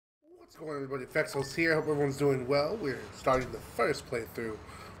What's going on, everybody? Vexos here. Hope everyone's doing well. We're starting the first playthrough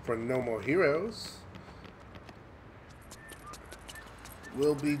for No More Heroes.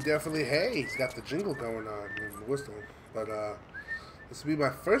 Will be definitely, hey, he's got the jingle going on and the whistle. But this will be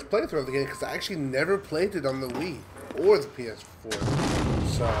my first playthrough of the game because I actually never played it on the Wii or the PS4.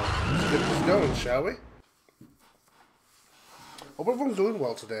 So let's get this going, shall we? Hope everyone's doing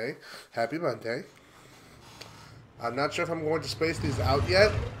well today. Happy Monday. I'm not sure if I'm going to space these out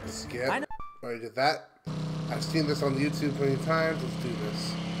yet. Skip. Already did that. I've seen this on YouTube many times. Let's do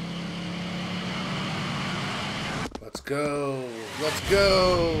this. Let's go. Let's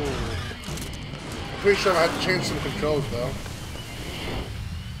go. I'm pretty sure I have to change some controls though.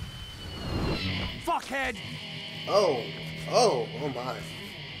 Fuckhead! Oh my.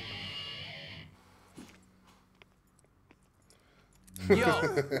 Yo,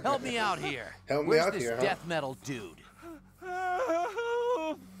 help me out here. Help me Where's out this here, huh? death metal dude?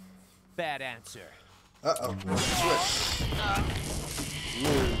 Bad answer. Uh-oh. Switch.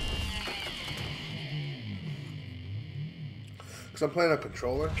 Because I'm playing a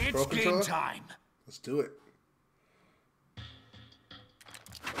controller. It's Pro game controller. time. Let's do it.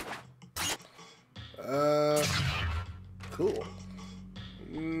 Cool.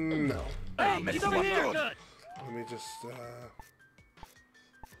 No. Hey, he's over here. Let me just,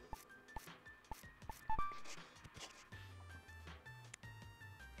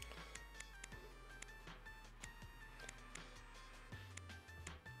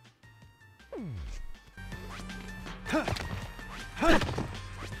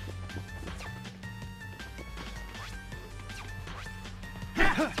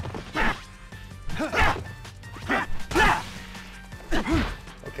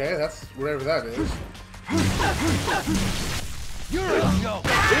 okay, that's whatever that is. You're a joke.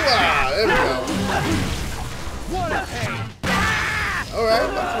 Ooh-ah, there we go. What a pain. Alright,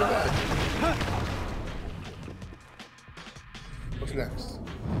 not too bad. What's next?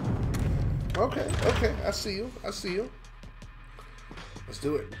 Okay, I see you. Let's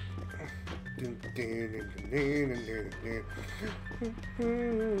do it.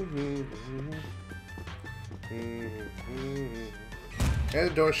 And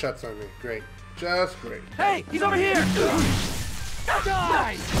the door shuts on me. Great. Just great. Hey, he's over here.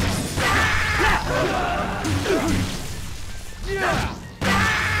 Die. Yeah.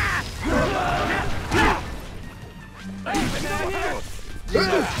 Hey, he's over here.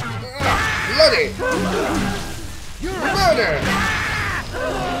 Bloody! You're a Murder!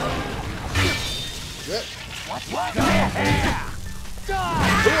 what? Die.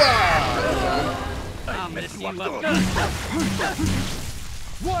 Hooah! I'm gonna see what's good.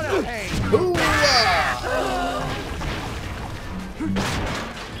 What a pain. Hooah!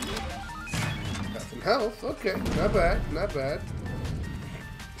 Got some health. Okay, not bad, not bad.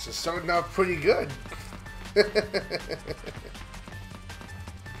 This is starting off pretty good.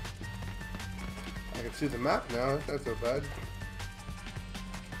 I can see the map now. That's not so bad.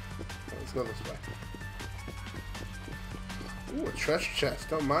 Let's go this way. Ooh, a treasure chest.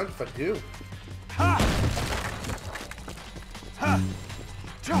 Don't mind if I do. Ha! Ha!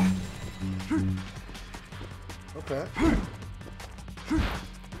 Okay.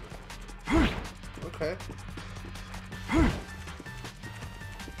 Okay.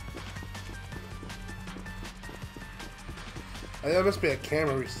 Oh, that must be a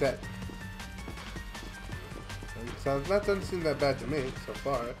camera reset. Sounds that doesn't seem that bad to me so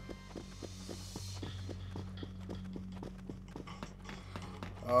far.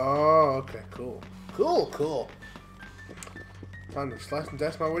 Oh, okay, cool. Cool. Time to slice and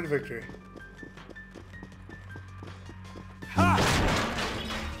dice my way to victory. Ha!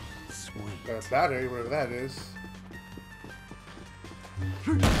 Sweet. Got a battery, whatever that is.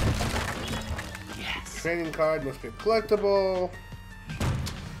 Yes. Training card must be a collectible.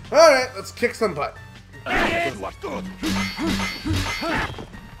 Alright, let's kick some butt. Go.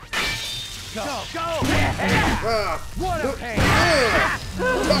 Ah. What a pain.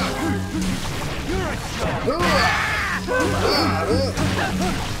 You're a joke.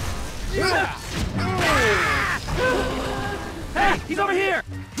 Hey, he's over here.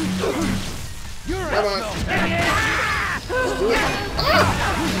 You're a Come on. joke. Let's do it.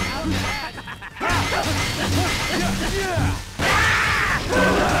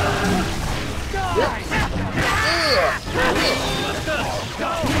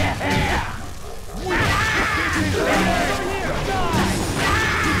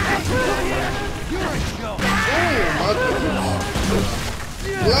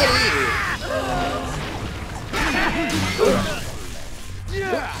 Bloody!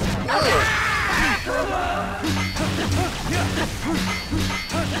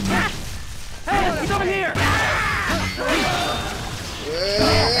 here!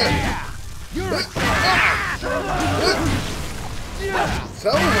 It's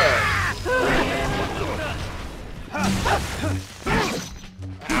over.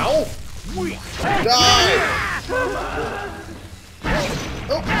 Ow! Die!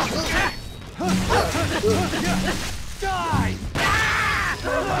 Die!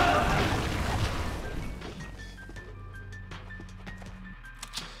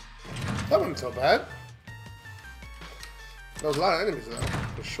 That wasn't so bad. There was a lot of enemies though,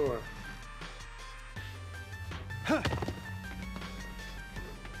 for sure.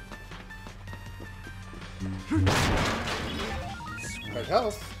 Red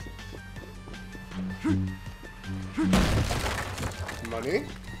health. Money.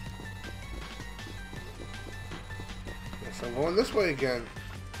 Guess I'm going this way again.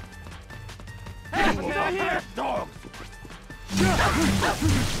 Hey, over here! Dog!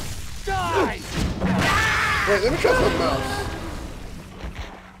 Die! Wait, let me try something else.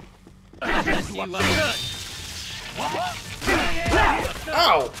 You look good!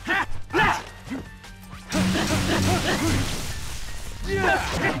 Ow!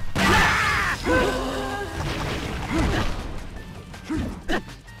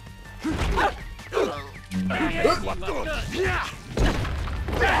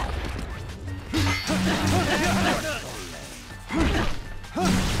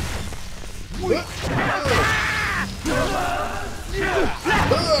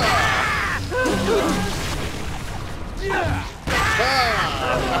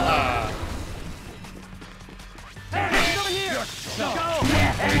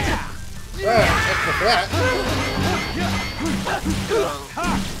 That's for that.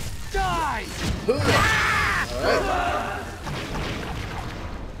 Die!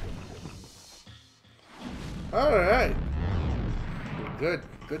 Alright. Good.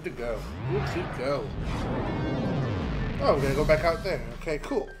 Good to go. Good to go. Oh, we're gonna go back out there. Okay,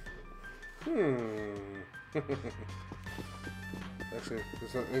 cool. Actually,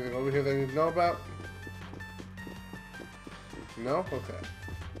 is there anything over here that I need to know about? No? Okay.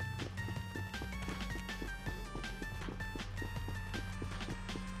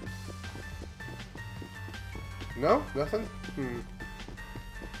 No? Nothing?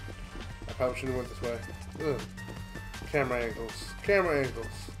 I probably shouldn't have went this way. Ugh. Camera angles. Camera angles.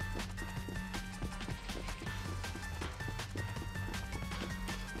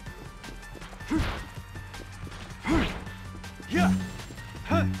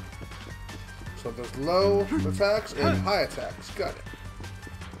 So there's low attacks and high attacks. Got it.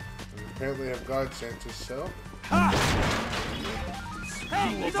 And apparently I have guard senses, so...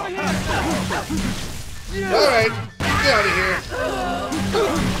 Hey, he's over here! Alright, get out of here.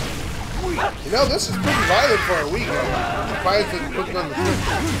 You know, this is pretty violent for a weekend. I'm surprised they put it on the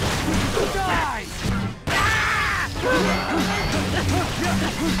Switch. Die!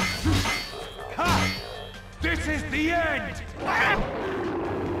 This is the end!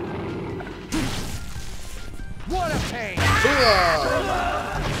 What a pain! Hooah!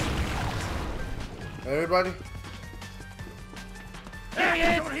 Everybody? There he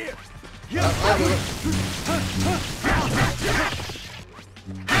is! Over here! I'll do it.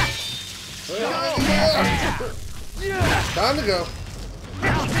 Time to go.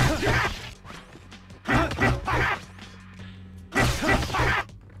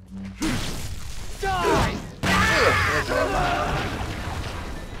 Die!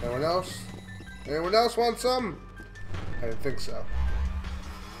 Anyone else? Anyone else want some? I didn't think so.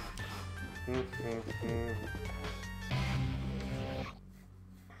 Are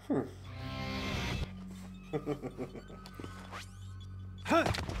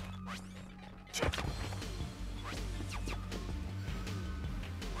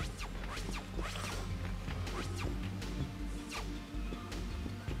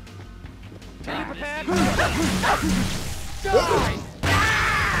you prepared? Die!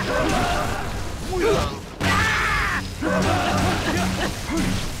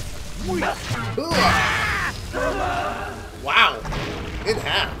 Wow! In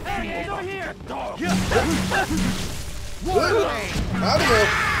half. Hey, he's over here! Good. How'd it go?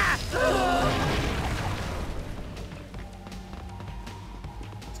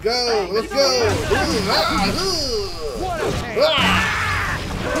 Let's go! Let's go!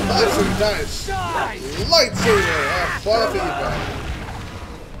 That's some nice lightsaber! Fall off in your back.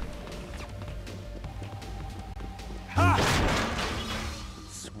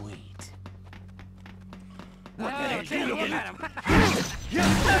 Sweet. What can you do at him?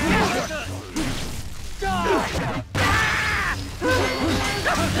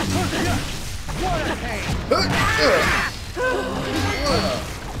 What a pain!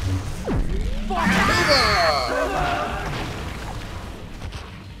 Move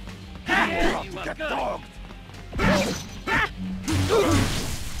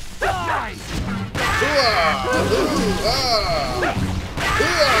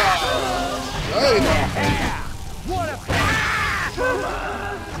What a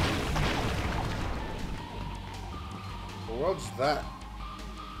What's that?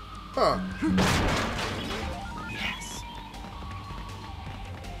 Huh. yes.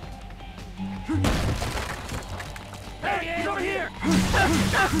 Hey, he's over here.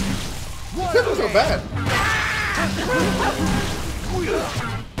 That wasn't so bad.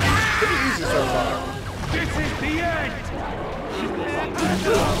 Pretty easy so far. This is the end.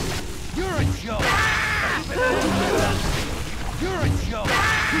 You're a joke. You're a joke.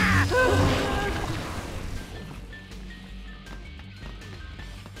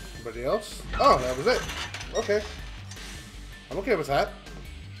 Anybody else? Oh, that was it. Okay. I'm okay with that.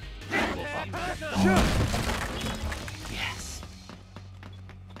 Yes.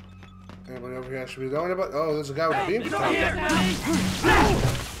 Anybody over here I should be knowing about? Oh, there's a guy with a beam. He's over here.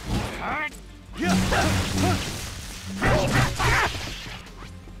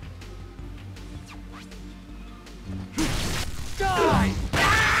 Die!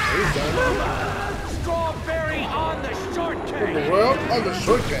 He's done. Strawberry on the shortcake. In the world on the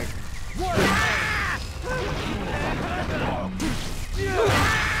shortcake.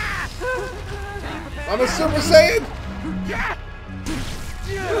 I'm a Super Saiyan.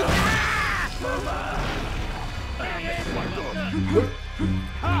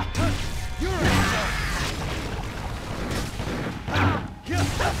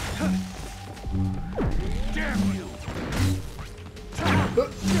 Damn you!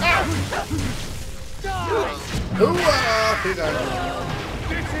 Hoo-ah! He died.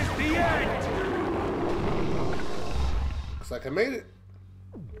 This is the end! Looks like I made it.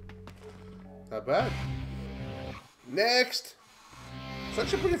 Not bad. Next. It's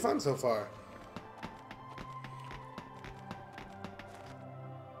actually pretty fun so far.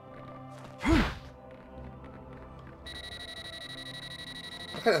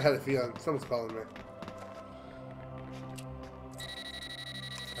 I kind of had a feeling someone's calling me.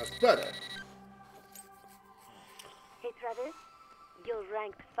 That's better. Hey Travis, your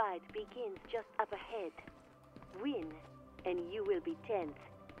ranked fight begins just up ahead. Win, and you will be 10th.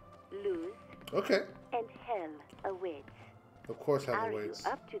 Lose, Okay. and hell awaits. Of course, Are hell you awaits.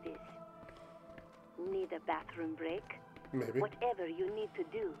 up to this? Need a bathroom break? Maybe. Whatever you need to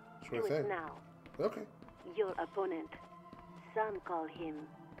do, Sure do thing. it now. Okay. Your opponent, some call him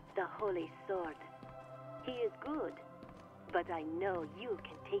the Holy Sword. He is good, but I know you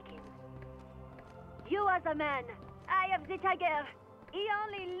can take him. You are the man. I am the tiger. He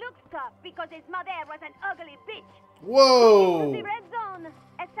only looks tough because his mother was an ugly bitch. Whoa! To the red zone.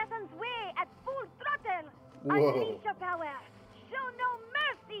 Assassin's Way at full throttle. Whoa. Unleash your power. Show no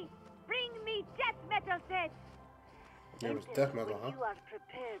mercy. Bring me death metal sets. It was Enter death metal, when huh? you are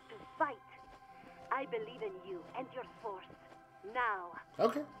prepared to fight. I believe in you and your force. Now,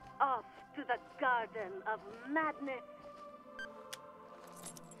 Okay. off to the Garden of Madness.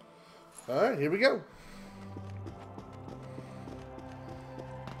 Alright, here we go.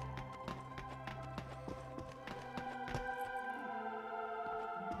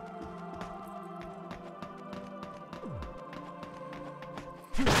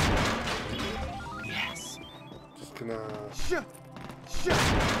 Yes. Just gonna...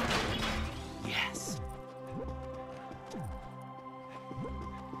 Yes.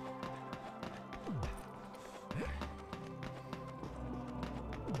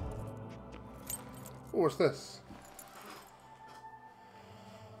 Oh, what's this?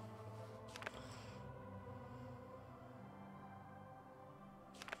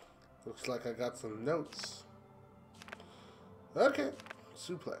 Looks like I got some notes. Okay.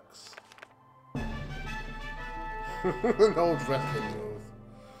 Suplex. An old wrestling move.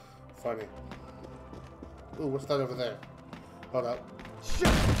 Funny. Ooh, what's that over there? Hold up.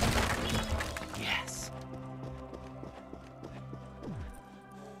 Yes.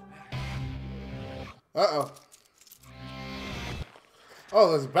 Uh-oh.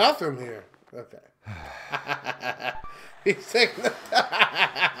 Oh, there's a bathroom here. Okay. He's taking the...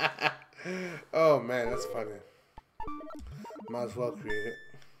 Oh, man, that's funny. Might as well create it.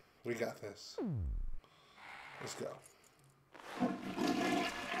 We got this. Let's go.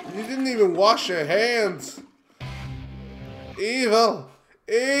 You didn't even wash your hands. Evil.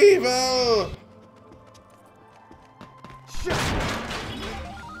 Evil. Sweet.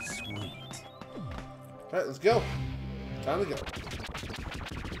 Alright, let's go. Time to go.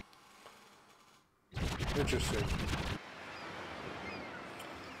 Interesting.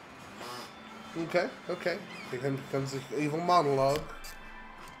 Okay, okay. Here comes the evil monologue.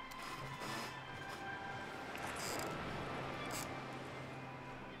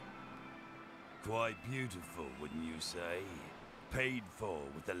 Quite beautiful, wouldn't you say? paid for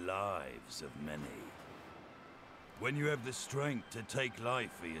with the lives of many. When you have the strength to take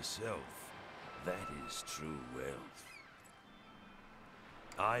life for yourself, that is true wealth.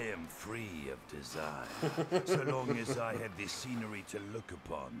 I am free of desire. So long as I have this scenery to look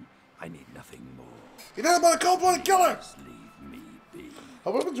upon, I need nothing more. You're not about a cold-blooded killer! Just leave me be.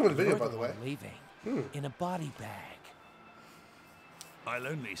 Oh, we're doing a video, You're by the way. leaving in a body bag. I'll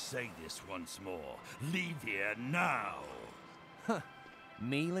only say this once more. Leave here now!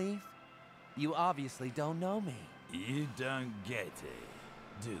 Me leave? You obviously don't know me. You don't get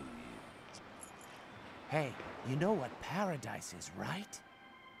it, do you? Hey, you know what paradise is, right?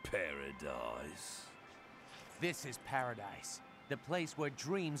 Paradise? This is paradise. The place where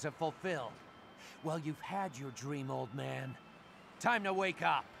dreams are fulfilled. Well, you've had your dream, old man. Time to wake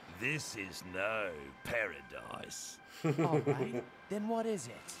up. This is no paradise. All right, then what is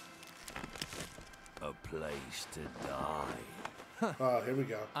it? A place to die. Oh, here we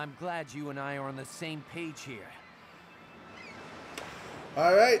go. I'm glad you and I are on the same page here.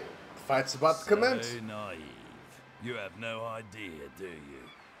 All right, fight's about to commence. So naive. You have no idea, do you?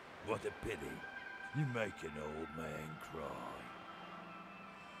 What a pity. You make an old man cry.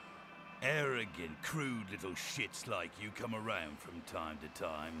 Arrogant, crude little shits like you come around from time to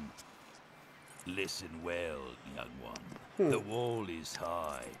time. Listen well, young one. The wall is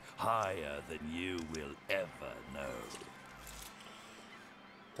high, higher than you will ever know.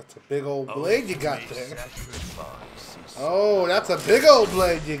 That's a big old blade you got there. Sacrifice is Oh, that's a big old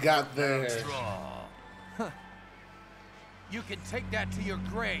blade you got there. draw. You can take that to your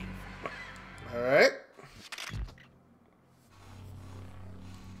grave. All right.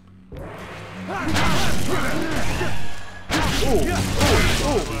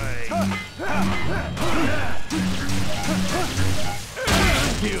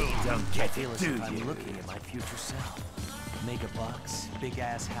 You don't get Feel it, as do if I'm you? looking at my future self. Mega bucks, big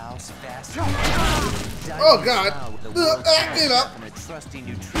ass house, fast. Oh, God. Get up. And a trusty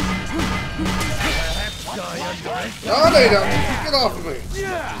nutritionist. No, they don't. Get off of me.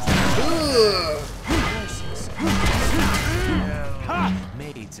 Ugh.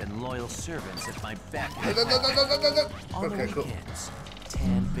 Maids and loyal servants at my back. On Okay, the cool. weekends,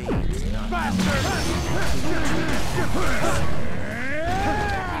 tan babes, not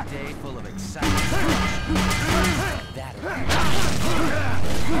every day full of excitement. That right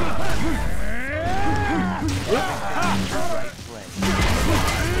place.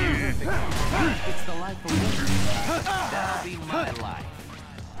 It's the life of women. That'll be my life.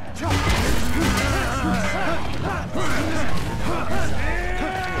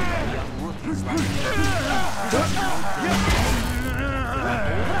 Young rookies like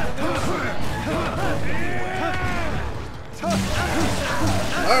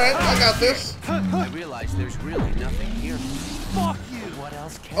Alright, I got this. I realize there's really nothing here. Fuck you! What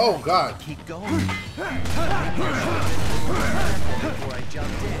else can Oh, I God. do? Keep going. Maybe I should have been before I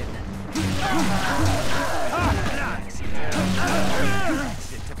jumped in.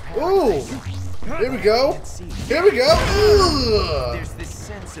 Ooh. Here we go. Here we go. Ugh. There's this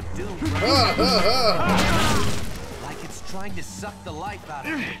sense of doom, like it's trying to suck the life out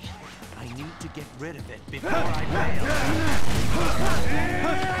of me. I need to get rid of it before I fail.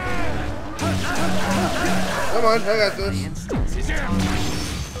 Come on, I got The this. instance is time.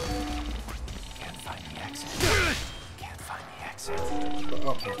 Can't find the exit. Can't find the exit.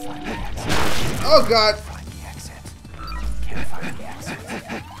 Oh, Can't find the exit. oh God. Find the exit. Can't find the exit.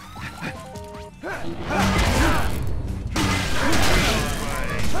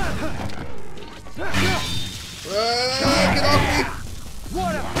 Get off me.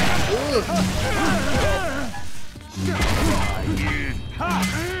 What a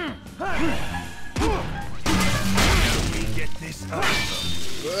Get this out of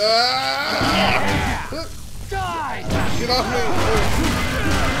die! Get off me.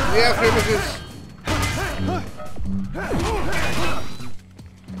 We have images.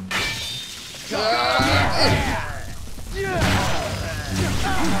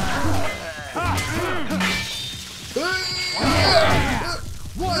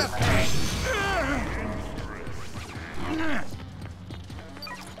 What a pain!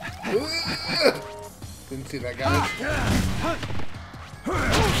 Didn't see that, guy.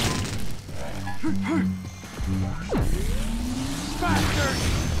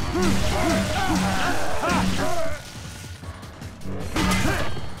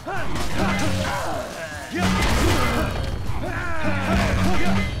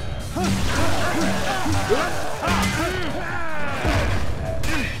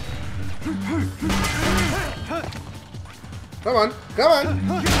 Come on, come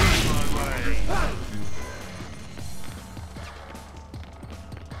on.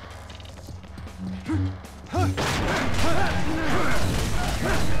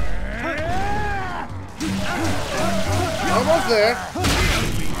 Almost there.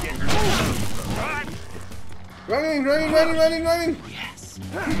 Running, running, running, running, running. Yes.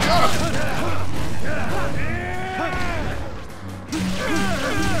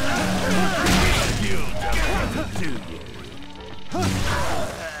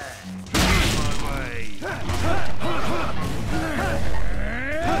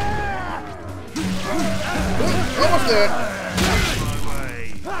 Almost there.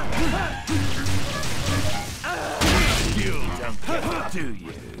 You don't get to do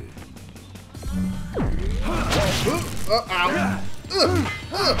you. Ow. I'm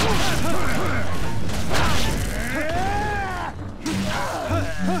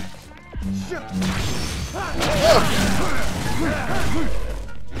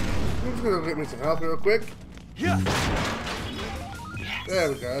just gonna get me some health real quick. There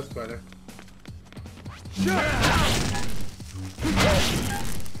we go, that's better.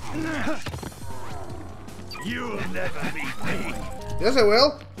 You'll never beat me. Yes, I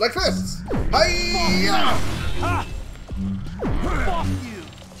will. Like this. Hiya! Fuck you!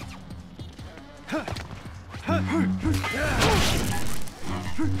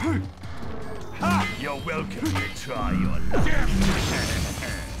 You're welcome to try your luck.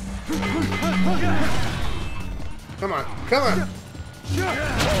 Come on, come on.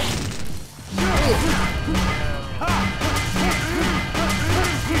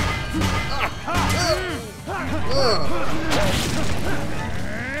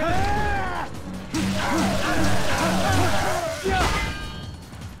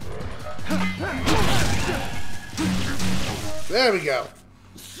 There we go.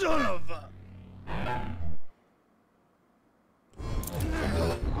 Son of a...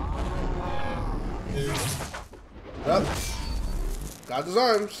 Well, got his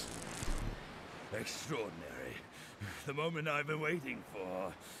arms. Extraordinary. The moment I've been waiting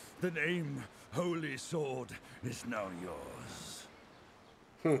for. The name Holy Sword is now yours.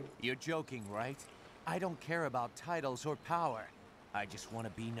 You're joking, right? I don't care about titles or power. I just want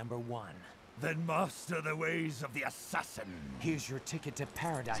to be number one. Then master the ways of the assassin. Here's your ticket to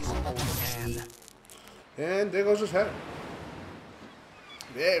paradise, old man. And there goes his head.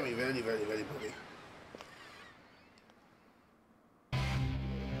 Very, very, very, very pretty.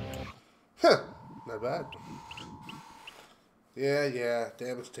 Huh. Not bad. Yeah,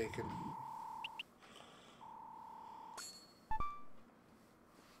 damage taken.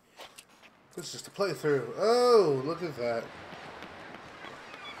 This is just a playthrough. Oh, look at that.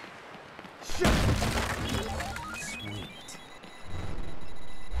 Sweet.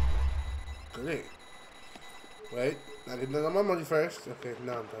 Great. Wait, I didn't know my money first. Okay,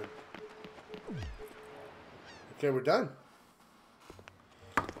 now I'm done. Okay, we're done.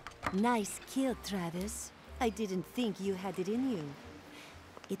 Nice kill, Travis. I didn't think you had it in you.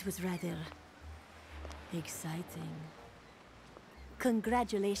 It was rather exciting.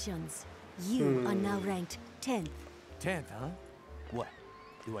 Congratulations. You are now ranked 10th. 10th, huh? What?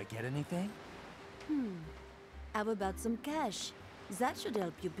 Do I get anything? How about some cash? That should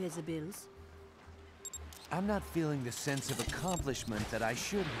help you pay the bills. I'm not feeling the sense of accomplishment that I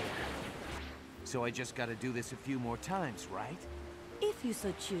should here. So I just gotta do this a few more times, right? If you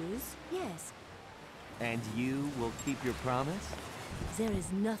so choose, yes. And you will keep your promise? There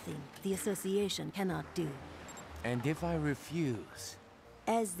is nothing the association cannot do. And if I refuse?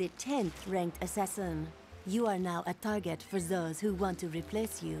 As the 10th ranked assassin, you are now a target for those who want to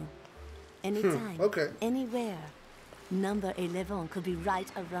replace you. Anytime, okay. anywhere. Number 11 could be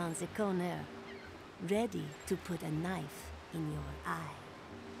right around the corner, ready to put a knife in your eye.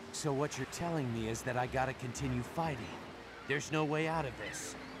 So what you're telling me is that I gotta continue fighting. There's no way out of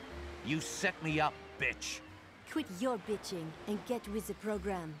this. You set me up, bitch. Quit your bitching and get with the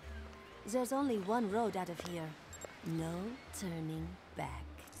program. There's only one road out of here. No turning back.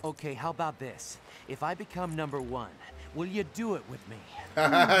 Okay, how about this? If I become number 1, will you do it with me?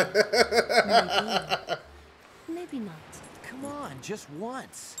 Maybe not. Come on, just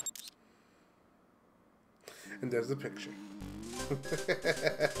once. And there's the picture.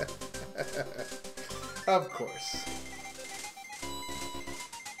 Of course.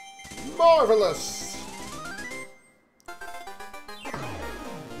 Marvelous!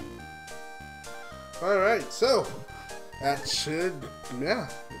 Alright, so that should, yeah.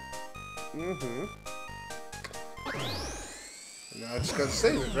 Now I just gotta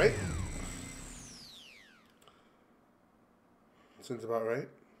save it, right? Seems about right.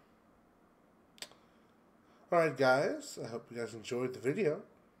 Alright guys, I hope you guys enjoyed the video.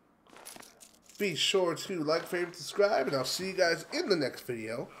 be sure to like, favorite, subscribe, and I'll see you guys in the next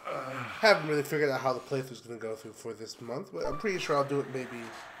video. Haven't really figured out how the playthrough is going to go through for this month, but I'm pretty sure I'll do it maybe,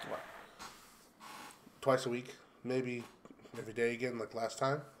 what, twice a week, maybe every day again like last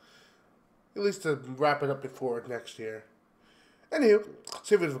time. At least to wrap it up before next year. Anywho,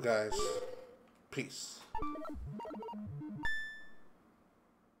 see you guys. Peace.